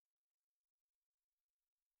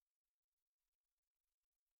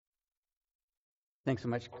Thanks so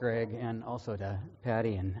much, Greg, and also to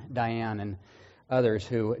Patty and Diane and others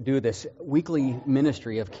who do this weekly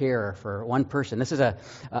ministry of care for one person. This is a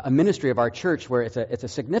ministry of our church where it's a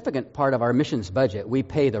significant part of our missions budget. We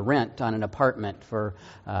pay the rent on an apartment for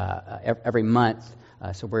every month.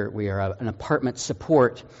 So we are an apartment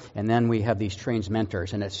support, and then we have these trained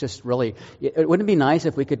mentors. And it's just really, it wouldn't be nice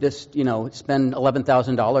if we could just, spend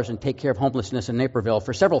 $11,000 and take care of homelessness in Naperville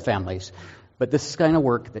for several families. But this is kind of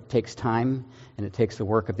work that takes time, and it takes the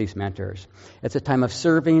work of these mentors. It's a time of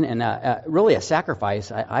serving and really a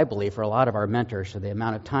sacrifice, I believe, for a lot of our mentors, for the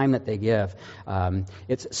amount of time that they give.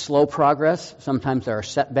 It's slow progress. Sometimes there are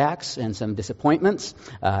setbacks and some disappointments,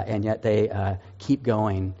 and yet they keep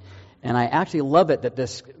going. And I actually love it that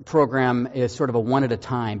this program is sort of a one at a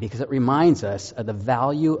time, because it reminds us of the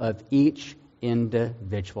value of each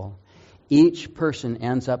individual. Each person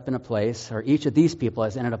ends up in a place, or each of these people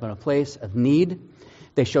has ended up in a place of need.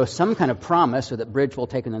 They show some kind of promise so that Bridge will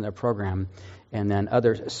take them in their program, and then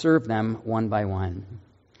others serve them one by one.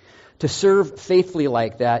 To serve faithfully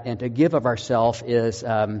like that and to give of ourselves is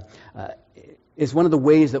one of the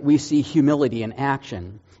ways that we see humility in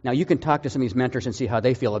action. Now, you can talk to some of these mentors and see how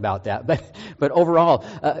they feel about that, but overall,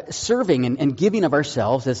 serving and giving of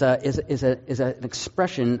ourselves is an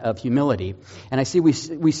expression of humility. And we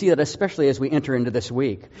see that especially as we enter into this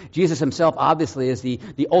week. Jesus himself obviously is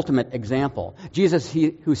the ultimate example. Jesus,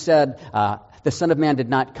 who said, the Son of Man did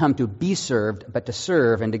not come to be served, but to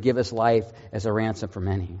serve and to give his life as a ransom for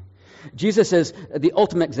many. Jesus is the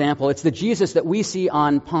ultimate example. It's the Jesus that we see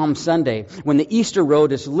on Palm Sunday, when the Easter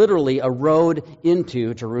road is literally a road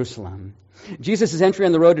into Jerusalem. Jesus' entry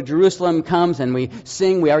on the road to Jerusalem comes, and we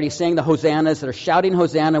already sang the hosannas that are shouting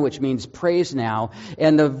Hosanna, which means praise now.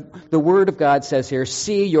 And the Word of God says here,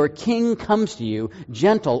 see, your King comes to you,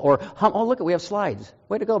 gentle or oh, look, we have slides.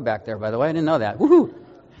 Way to go back there, by the way. I didn't know that. Woohoo!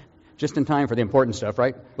 Just in time for the important stuff,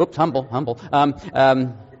 right? Oops, humble.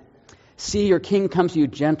 See, your King comes to you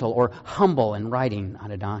gentle or humble and riding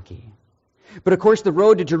on a donkey. But of course, the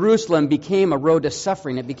road to Jerusalem became a road to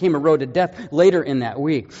suffering. It became a road to death later in that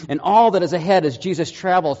week. And all that is ahead as Jesus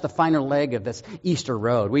travels the final leg of this Easter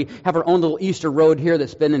road. We have our own little Easter road here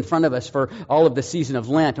that's been in front of us for all of the season of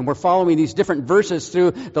Lent. And we're following these different verses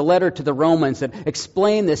through the letter to the Romans that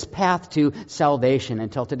explain this path to salvation.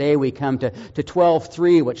 Until today we come to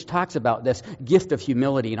 12:3, which talks about this gift of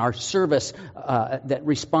humility and our service that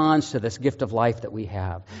responds to this gift of life that we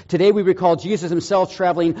have. Today we recall Jesus himself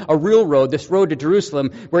traveling a real road, this road to Jerusalem,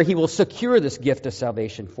 where he will secure this gift of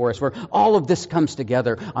salvation for us, where all of this comes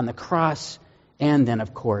together on the cross and then,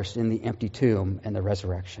 of course, in the empty tomb and the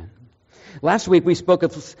resurrection. Last week we spoke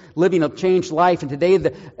of living a changed life, and today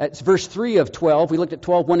it's verse 3 of 12. We looked at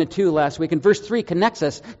 12:1 and 2 last week, and verse 3 connects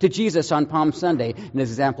us to Jesus on Palm Sunday in his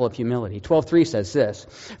example of humility. 12:3 says this,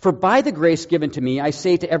 for by the grace given to me, I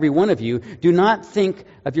say to every one of you, do not think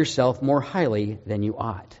of yourself more highly than you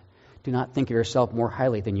ought. Do not think of yourself more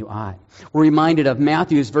highly than you ought. We're reminded of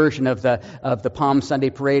Matthew's version of the Palm Sunday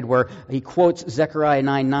parade, where he quotes Zechariah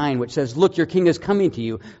 9:9, which says, look, your king is coming to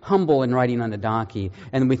you, humble and riding on a donkey.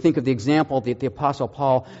 And we think of the example that the Apostle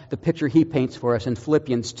Paul, the picture he paints for us in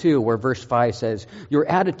Philippians 2, where verse 5 says, your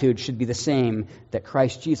attitude should be the same that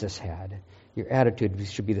Christ Jesus had. Your attitude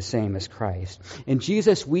should be the same as Christ. In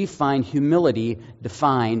Jesus, we find humility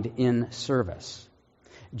defined in service.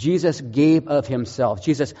 Jesus gave of himself.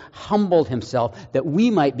 Jesus humbled himself that we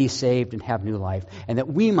might be saved and have new life, and that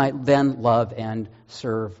we might then love and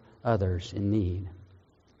serve others in need.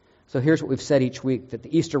 So here's what we've said each week, that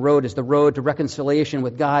the Easter road is the road to reconciliation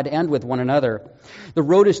with God and with one another. The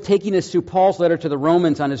road is taking us through Paul's letter to the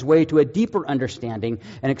Romans on his way to a deeper understanding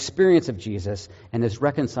and experience of Jesus and his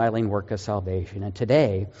reconciling work of salvation. And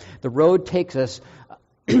today, the road takes us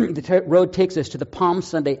to the Palm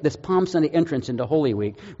Sunday, this Palm Sunday entrance into Holy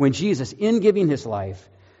Week, when Jesus, in giving his life,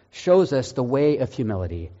 shows us the way of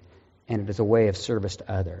humility, and it is a way of service to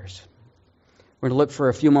others. We're going to look for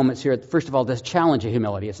a few moments here. First of all, this challenge of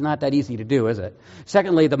humility. It's not that easy to do, is it?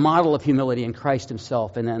 Secondly, the model of humility in Christ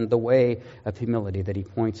himself, and then the way of humility that he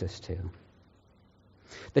points us to.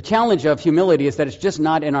 The challenge of humility is that it's just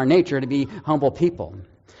not in our nature to be humble people.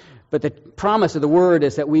 But the promise of the Word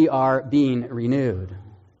is that we are being renewed.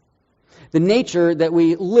 The nature that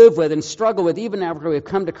we live with and struggle with even after we've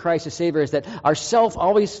come to Christ as Savior is that our self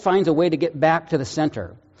always finds a way to get back to the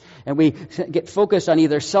center. And we get focused on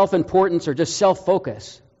either self-importance or just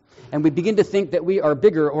self-focus. And we begin to think that we are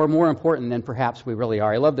bigger or more important than perhaps we really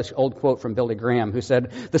are. I love this old quote from Billy Graham, who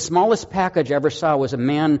said, the smallest package I ever saw was a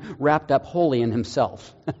man wrapped up wholly in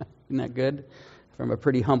himself. Isn't that good? From a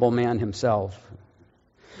pretty humble man himself.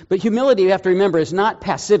 But humility, you have to remember, is not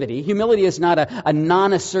passivity. Humility is not a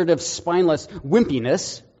non-assertive, spineless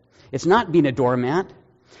wimpiness. It's not being a doormat.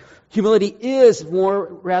 Humility is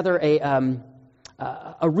rather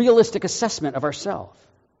a realistic assessment of ourselves.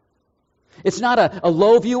 It's not a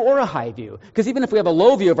low view or a high view. Because even if we have a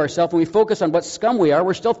low view of ourselves and we focus on what scum we are,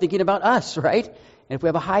 we're still thinking about us, right? And if we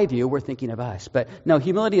have a high view, we're thinking of us. But no,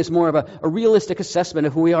 humility is more of a realistic assessment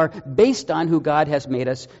of who we are based on who God has made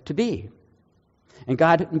us to be. And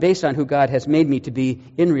based on who God has made me to be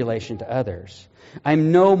in relation to others.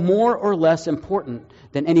 I'm no more or less important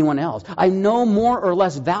than anyone else. I'm no more or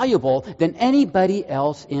less valuable than anybody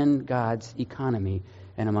else in God's economy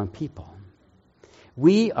and among people.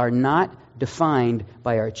 We are not defined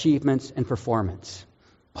by our achievements and performance.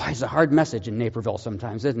 Boy, it's a hard message in Naperville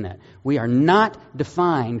sometimes, isn't it? We are not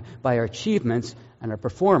defined by our achievements and our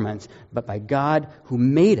performance, but by God who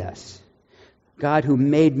made us. God who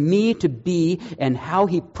made me to be and how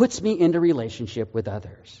He puts me into relationship with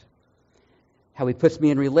others. How He puts me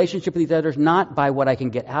in relationship with these others, not by what I can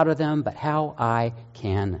get out of them, but how I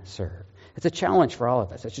can serve. It's a challenge for all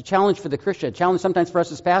of us. It's a challenge for the Christian, a challenge sometimes for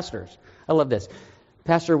us as pastors. I love this.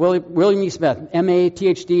 Pastor William E. Smith, M.A.,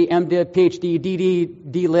 Ph.D., M.Div., Ph.D., D.D.,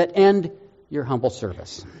 D.Lit, and your humble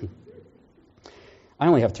service. I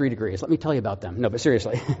only have 3 degrees. Let me tell you about them. No, but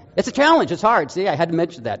seriously. It's a challenge. It's hard. See, I had to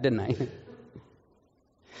mention that, didn't I?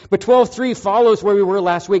 But 12:3 follows where we were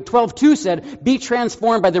last week. 12:2 said, be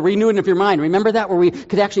transformed by the renewing of your mind. Remember that? Where we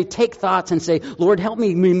could actually take thoughts and say, Lord, help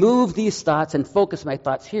me remove these thoughts and focus my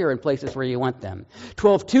thoughts here in places where you want them.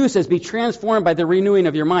 12:2 says, be transformed by the renewing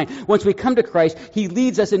of your mind. Once we come to Christ, He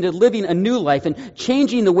leads us into living a new life and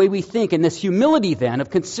changing the way we think. And this humility then of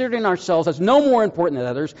considering ourselves as no more important than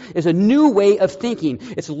others is a new way of thinking.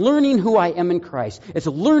 It's learning who I am in Christ. It's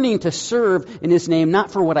learning to serve in His name, not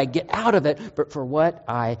for what I get out of it, but for what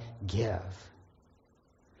I give.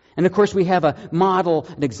 And of course, we have a model,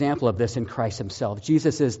 an example of this in Christ Himself.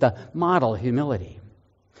 Jesus is the model of humility.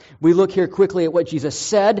 We look here quickly at what Jesus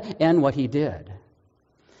said and what He did.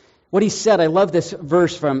 What He said, I love this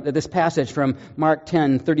verse from this passage from Mark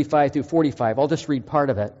 10:35 through 45. I'll just read part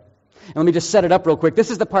of it. And let me just set it up real quick. This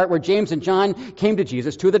is the part where James and John came to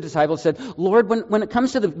Jesus, 2 of the disciples, said, Lord, when it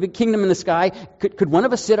comes to the kingdom in the sky, could one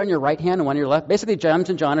of us sit on your right hand and one on your left? Basically, James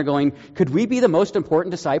and John are going, could we be the most important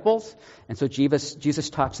disciples? And so Jesus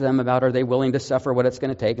talks to them about, are they willing to suffer what it's going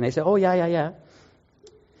to take? And they say, oh, yeah.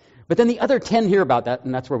 But then the other 10 hear about that,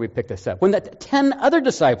 and that's where we pick this up. When the 10 other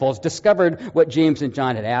disciples discovered what James and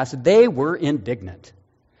John had asked, they were indignant.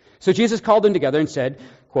 So Jesus called them together and said,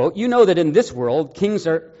 quote, you know that in this world, kings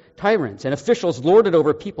are tyrants and officials lord it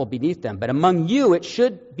over people beneath them. But among you it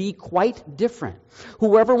should be quite different.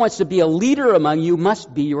 Whoever wants to be a leader among you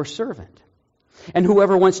must be your servant. And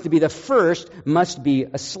whoever wants to be the first must be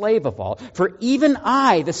a slave of all. For even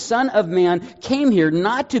I, the Son of Man, came here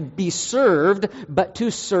not to be served, but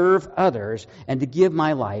to serve others and to give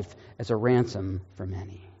my life as a ransom for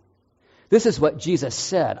many. This is what Jesus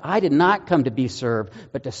said. I did not come to be served,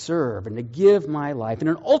 but to serve and to give my life in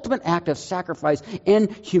an ultimate act of sacrifice and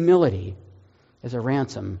humility as a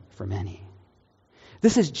ransom for many.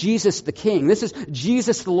 This is Jesus the King. This is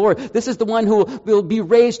Jesus the Lord. This is the one who will be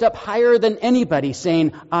raised up higher than anybody,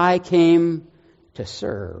 saying, I came to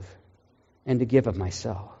serve and to give of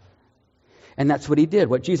myself. And that's what He did,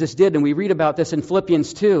 what Jesus did. And we read about this in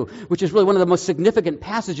Philippians 2, which is really one of the most significant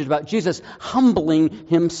passages about Jesus humbling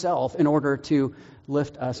Himself in order to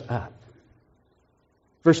lift us up.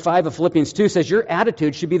 Verse 5 of Philippians 2 says, your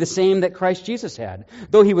attitude should be the same that Christ Jesus had.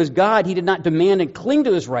 Though He was God, He did not demand and cling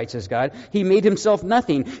to His rights as God. He made Himself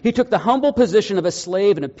nothing. He took the humble position of a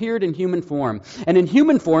slave and appeared in human form. And in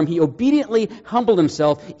human form, He obediently humbled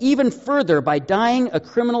Himself even further by dying a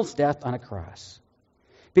criminal's death on a cross.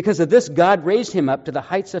 Because of this, God raised Him up to the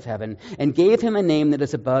heights of heaven and gave Him a name that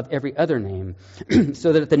is above every other name,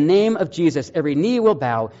 so that at the name of Jesus every knee will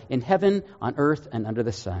bow in heaven, on earth, and under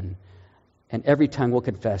the sun, and every tongue will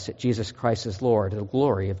confess that Jesus Christ is Lord, to the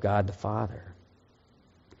glory of God the Father.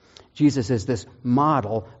 Jesus is this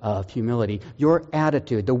model of humility. Your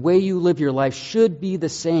attitude, the way you live your life, should be the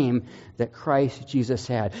same that Christ Jesus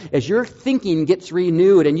had. As your thinking gets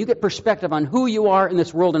renewed and you get perspective on who you are in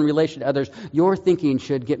this world in relation to others, your thinking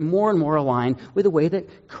should get more and more aligned with the way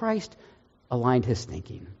that Christ aligned His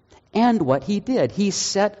thinking. And what He did, He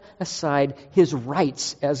set aside His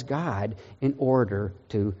rights as God in order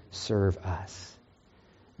to serve us.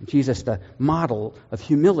 Jesus, the model of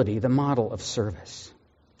humility, the model of service.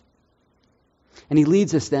 And He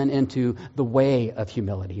leads us then into the way of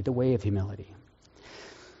humility, the way of humility.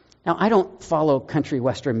 Now, I don't follow country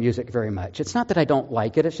western music very much. It's not that I don't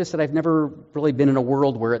like it. It's just that I've never really been in a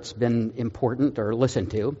world where it's been important or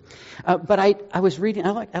listened to. But I was reading.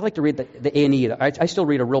 I like to read the A&E. I still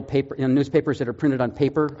read a real paper, newspapers that are printed on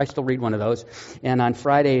paper. I still read one of those. And on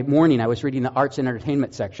Friday morning, I was reading the arts and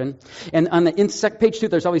entertainment section. And on the page 2,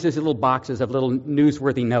 there's always these little boxes of little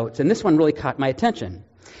newsworthy notes. And this one really caught my attention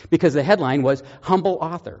because the headline was "Humble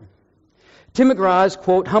Author." Tim McGraw's,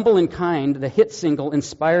 quote, "Humble and Kind," the hit single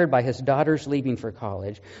inspired by his daughters leaving for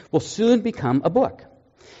college, will soon become a book.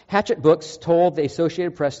 Hachette Books told the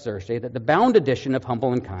Associated Press Thursday that the bound edition of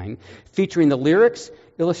Humble and Kind, featuring the lyrics,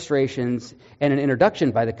 illustrations, and an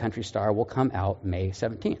introduction by the country star, will come out May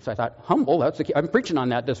 17th. So I thought, humble, I'm preaching on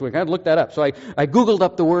that this week. I had to look that up. So I Googled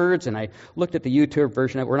up the words, and I looked at the YouTube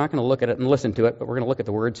version of it. We're not going to look at it and listen to it, but we're going to look at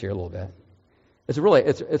the words here a little bit. It's really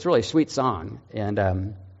a sweet song,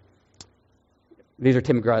 and these are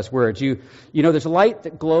Tim McGraw's words. You know, there's a light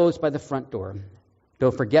that glows by the front door.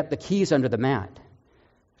 Don't forget the keys under the mat.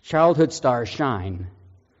 Childhood stars shine.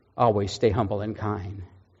 Always stay humble and kind.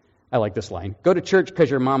 I like this line. Go to church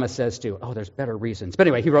because your mama says to. Oh, there's better reasons. But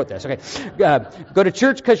anyway, he wrote this. Okay. Go to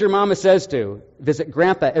church because your mama says to. Visit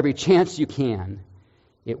Grandpa every chance you can.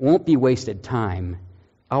 It won't be wasted time.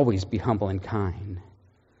 Always be humble and kind.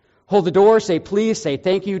 Hold the door, say please, say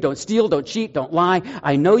thank you, don't steal, don't cheat, don't lie.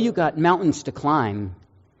 I know you got mountains to climb,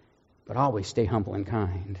 but always stay humble and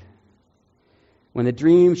kind. When the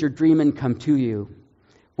dreams you're dreaming come to you,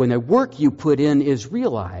 when the work you put in is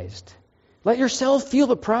realized, let yourself feel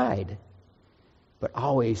the pride, but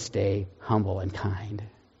always stay humble and kind.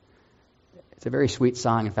 It's a very sweet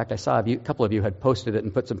song. In fact, I saw a couple of you had posted it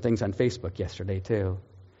and put some things on Facebook yesterday too.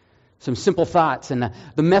 Some simple thoughts and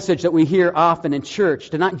the message that we hear often in church,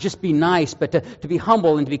 to not just be nice, but to be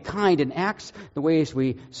humble and to be kind and act the ways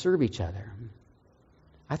we serve each other.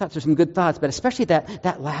 I thought there's some good thoughts, but especially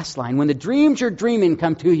that last line, when the dreams you're dreaming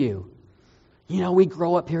come to you. You know, we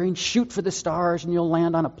grow up hearing, shoot for the stars and you'll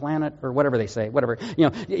land on a planet, or whatever they say, whatever.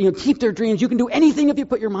 You know, keep their dreams. You can do anything if you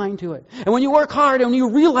put your mind to it. And when you work hard and you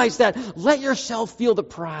realize that, let yourself feel the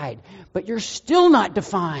pride. But you're still not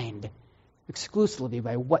defined exclusively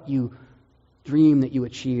by what you dream that you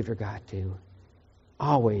achieved or got to.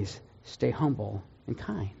 Always stay humble and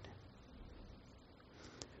kind.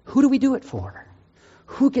 Who do we do it for?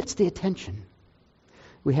 Who gets the attention?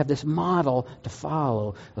 We have this model to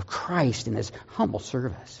follow of Christ in his humble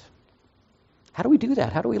service. How do we do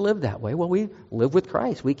that? How do we live that way? Well, we live with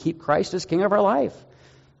Christ. We keep Christ as King of our life.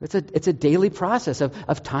 It's a daily process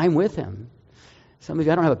of time with him. Some of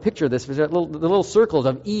you, I don't have a picture of this, but the little circles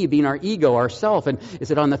of E being our ego, ourself. And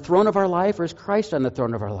is it on the throne of our life, or is Christ on the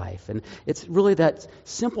throne of our life? And it's really that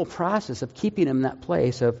simple process of keeping him in that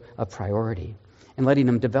place of priority and letting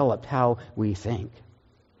him develop how we think.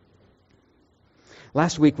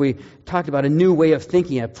 Last week we talked about a new way of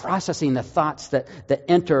thinking, of processing the thoughts that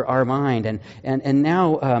enter our mind. And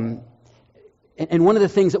now... And one of the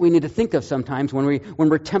things that we need to think of sometimes when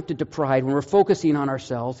we're tempted to pride, when we're focusing on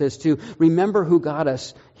ourselves, is to remember who got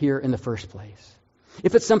us here in the first place.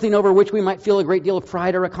 If it's something over which we might feel a great deal of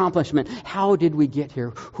pride or accomplishment, how did we get here?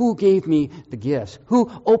 Who gave me the gifts? Who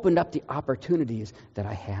opened up the opportunities that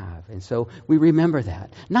I have? And so we remember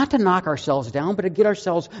that. Not to knock ourselves down, but to get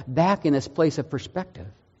ourselves back in this place of perspective.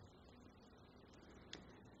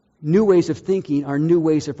 New ways of thinking are new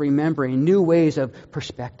ways of remembering, new ways of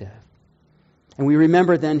perspective. And we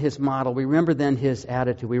remember then his model. We remember then his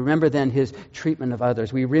attitude. We remember then his treatment of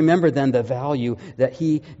others. We remember then the value that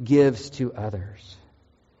he gives to others.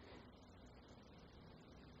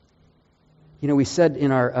 You know, we said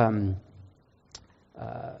in our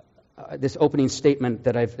this opening statement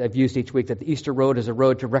that I've used each week that the Easter road is a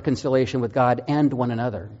road to reconciliation with God and one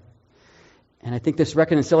another. And I think this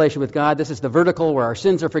reconciliation with God, this is the vertical where our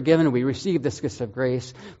sins are forgiven and we receive this gift of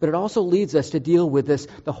grace. But it also leads us to deal with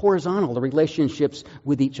the horizontal, the relationships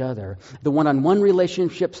with each other. The one-on-one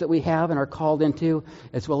relationships that we have and are called into,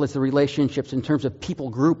 as well as the relationships in terms of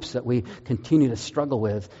people groups that we continue to struggle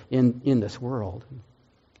with in this world.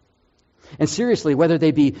 And seriously, whether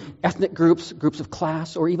they be ethnic groups of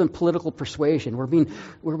class, or even political persuasion, we're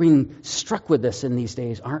being struck with this in these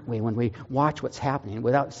days, aren't we? When we watch what's happening,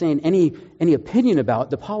 without saying any opinion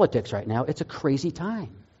about the politics right now, it's a crazy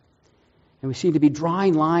time. And we seem to be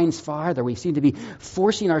drawing lines farther. We seem to be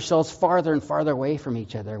forcing ourselves farther and farther away from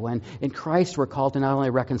each other, when in Christ we're called to not only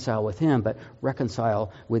reconcile with him, but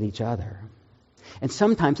reconcile with each other. And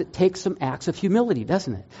sometimes it takes some acts of humility,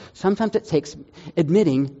 doesn't it? Sometimes it takes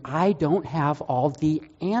admitting, I don't have all the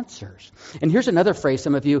answers. And here's another phrase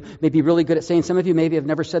some of you may be really good at saying. Some of you maybe have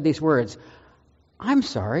never said these words. I'm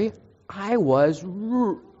sorry, I was.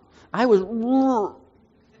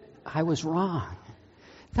 I was wrong.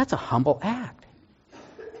 That's a humble act.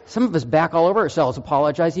 Some of us back all over ourselves,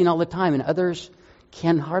 apologizing all the time, and others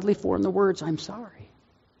can hardly form the words, I'm sorry.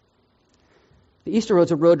 The Easter road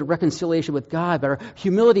is a road to reconciliation with God, but our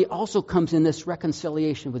humility also comes in this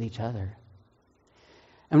reconciliation with each other.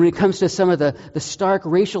 And when it comes to some of the stark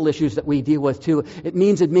racial issues that we deal with too, it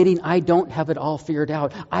means admitting I don't have it all figured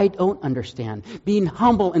out. I don't understand. Being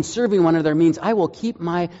humble and serving one another means I will keep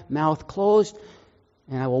my mouth closed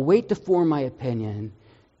and I will wait to form my opinion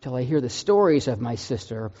till I hear the stories of my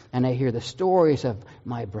sister and I hear the stories of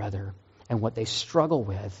my brother and what they struggle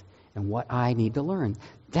with and what I need to learn.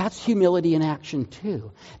 That's humility in action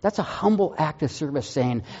too. That's a humble act of service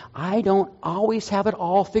saying, I don't always have it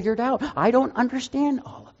all figured out. I don't understand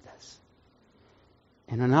all of this.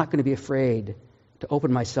 And I'm not going to be afraid to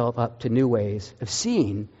open myself up to new ways of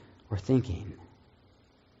seeing or thinking.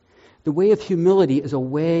 The way of humility is a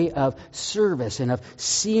way of service and of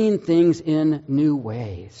seeing things in new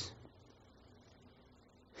ways.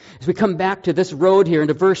 As we come back to this road here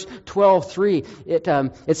into verse 12:3,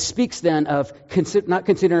 it speaks then of not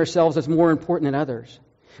considering ourselves as more important than others.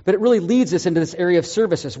 But it really leads us into this area of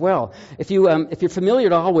service as well. If you're familiar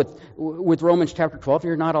at all with Romans chapter 12, if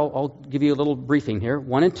you're not, I'll give you a little briefing here.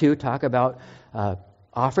 1 and 2 talk about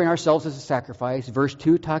offering ourselves as a sacrifice. Verse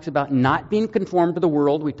 2 talks about not being conformed to the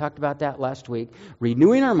world. We talked about that last week.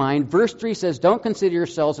 Renewing our mind. Verse 3 says, don't consider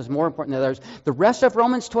yourselves as more important than others. The rest of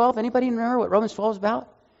Romans 12, anybody remember what Romans 12 is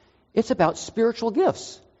about? It's about spiritual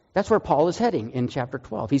gifts. That's where Paul is heading in chapter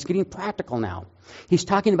 12. He's getting practical now. He's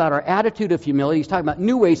talking about our attitude of humility. He's talking about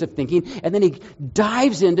new ways of thinking. And then he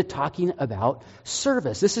dives into talking about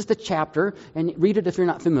service. This is the chapter, and read it if you're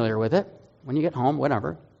not familiar with it, when you get home,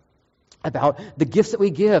 whatever, about the gifts that we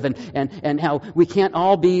give and how we can't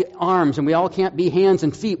all be arms and we all can't be hands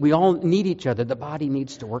and feet. We all need each other. The body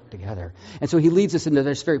needs to work together. And so he leads us into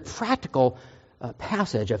this very practical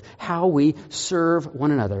passage of how we serve one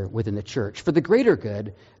another within the church for the greater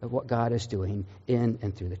good of what God is doing in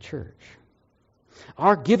and through the church.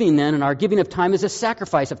 Our giving then and our giving of time is a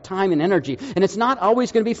sacrifice of time and energy, and it's not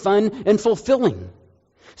always going to be fun and fulfilling.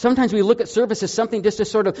 Sometimes we look at service as something just to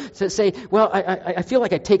sort of say, well, I feel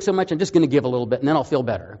like I take so much, I'm just going to give a little bit and then I'll feel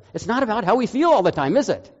better. It's not about how we feel all the time, is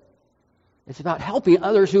it? It's about helping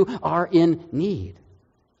others who are in need.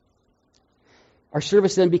 Our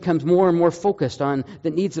service then becomes more and more focused on the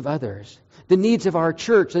needs of others, the needs of our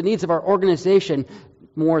church, the needs of our organization,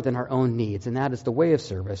 more than our own needs. And that is the way of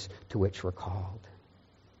service to which we're called.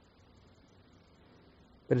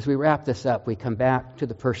 But as we wrap this up, we come back to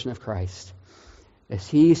the person of Christ. As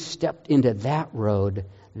he stepped into that road,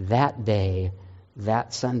 that day,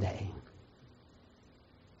 that Sunday.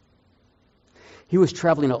 He was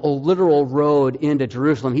traveling a literal road into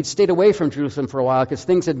Jerusalem. He'd stayed away from Jerusalem for a while because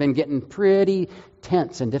things had been getting pretty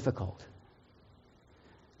tense and difficult.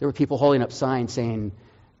 There were people holding up signs saying,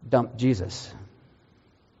 dump Jesus.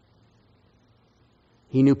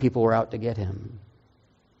 He knew people were out to get him.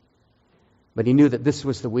 But he knew that this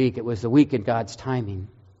was the week. It was the week in God's timing.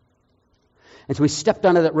 And so he stepped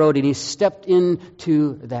onto that road and he stepped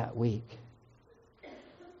into that week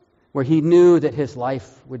where he knew that his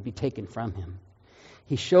life would be taken from him.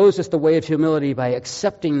 He shows us the way of humility by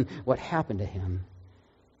accepting what happened to him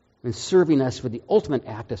and serving us with the ultimate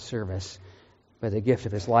act of service by the gift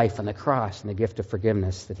of his life on the cross and the gift of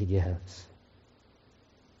forgiveness that he gives.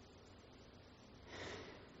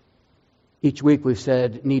 Each week we've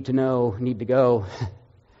said, need to know, need to go.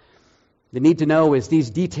 The need to know is these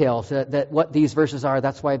details, that what these verses are.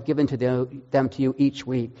 That's why I've given them to you each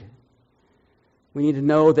week. We need to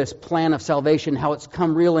know this plan of salvation, how it's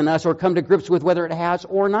come real in us or come to grips with whether it has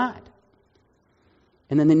or not.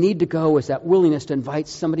 And then the need to go is that willingness to invite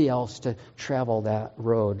somebody else to travel that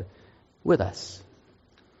road with us.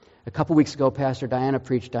 A couple weeks ago, Pastor Diana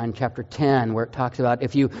preached on chapter 10, where it talks about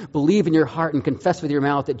if you believe in your heart and confess with your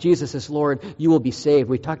mouth that Jesus is Lord, you will be saved.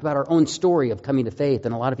 We talked about our own story of coming to faith,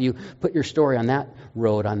 and a lot of you put your story on that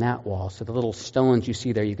road, on that wall. So the little stones you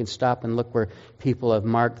see there, you can stop and look where people have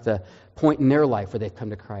marked the point in their life where they've come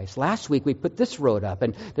to Christ. Last week, we put this road up,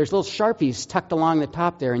 and there's little Sharpies tucked along the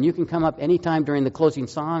top there, and you can come up anytime during the closing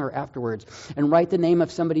song or afterwards and write the name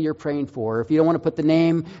of somebody you're praying for. If you don't want to put the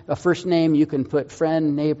name, a first name, you can put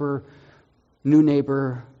friend, neighbor, new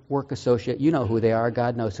neighbor, work associate. You know who they are.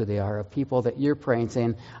 God knows who they are. Of people that you're praying,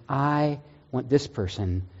 saying, I want this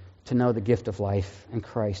person to know the gift of life in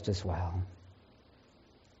Christ as well.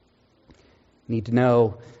 Need to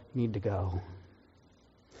know, need to go.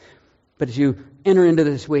 But as you enter into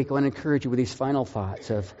this week, I want to encourage you with these final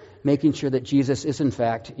thoughts of making sure that Jesus is in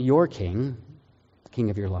fact your King, the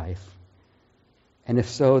King of your life. And if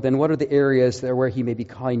so, then what are the areas where He may be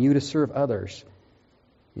calling you to serve others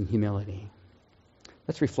in humility?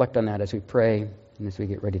 Let's reflect on that as we pray and as we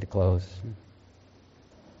get ready to close.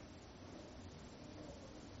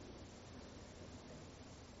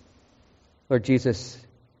 Lord Jesus,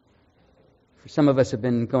 for some of us have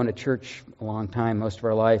been going to church a long time, most of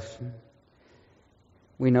our life.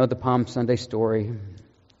 We know the Palm Sunday story.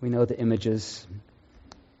 We know the images.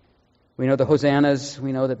 We know the hosannas.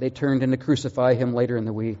 We know that they turned in to crucify Him later in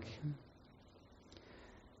the week.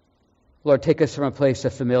 Lord, take us from a place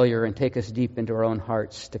of familiar and take us deep into our own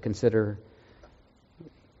hearts to consider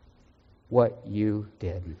what You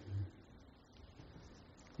did.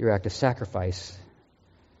 Your act of sacrifice,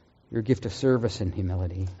 Your gift of service and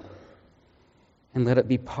humility. And let it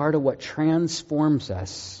be part of what transforms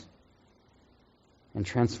us and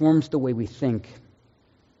transforms the way we think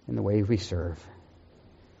and the way we serve.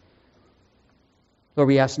 Lord,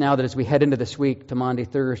 we ask now that as we head into this week to Maundy,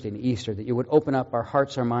 Thursday, and Easter, that You would open up our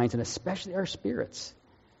hearts, our minds, and especially our spirits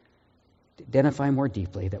to identify more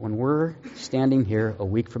deeply that when we're standing here a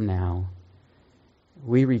week from now,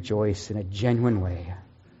 we rejoice in a genuine way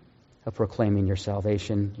of proclaiming Your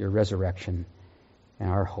salvation, Your resurrection, and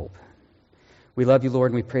our hope. We love You,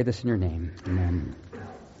 Lord, and we pray this in Your name. Amen.